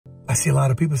I see a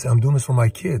lot of people say, I'm doing this for my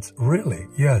kids. Really?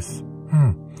 Yes.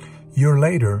 Year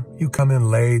later, you come in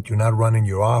late, you're not running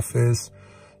your office,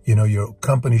 you know, your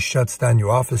company shuts down,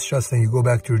 your office shuts down, you go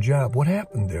back to your job. What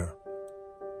happened there?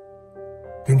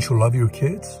 Didn't you love your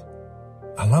kids?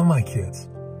 I love my kids.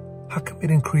 How come it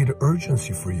didn't create an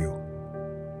urgency for you?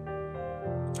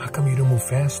 How come you didn't move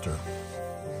faster?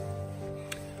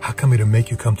 How come it didn't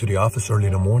make you come to the office early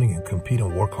in the morning and compete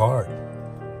and work hard?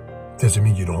 Does it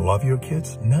mean you don't love your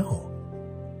kids? No.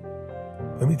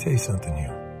 Let me tell you something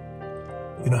here.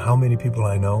 You know how many people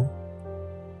I know,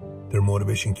 their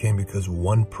motivation came because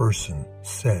one person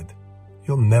said,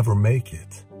 you'll never make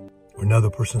it. Or another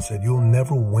person said, you'll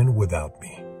never win without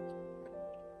me.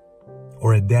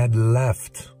 Or a dad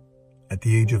left at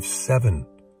the age of 7,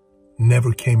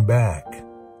 never came back,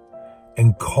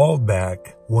 and called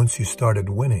back once you started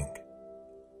winning.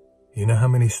 You know how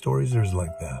many stories there's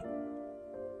like that?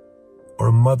 Or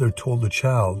a mother told a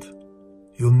child,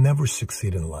 you'll never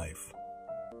succeed in life.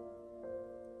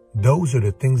 Those are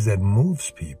the things that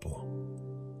moves people.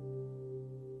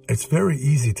 It's very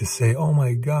easy to say, oh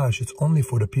my gosh, it's only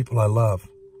for the people I love.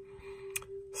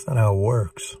 It's not how it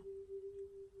works.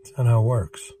 It's not how it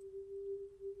works.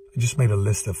 I just made a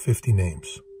list of 50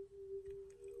 names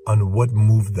on what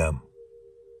moved them.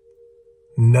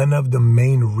 None of the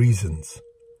main reasons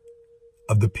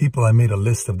of the people I made a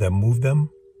list of that moved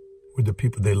them were the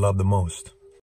people they love the most.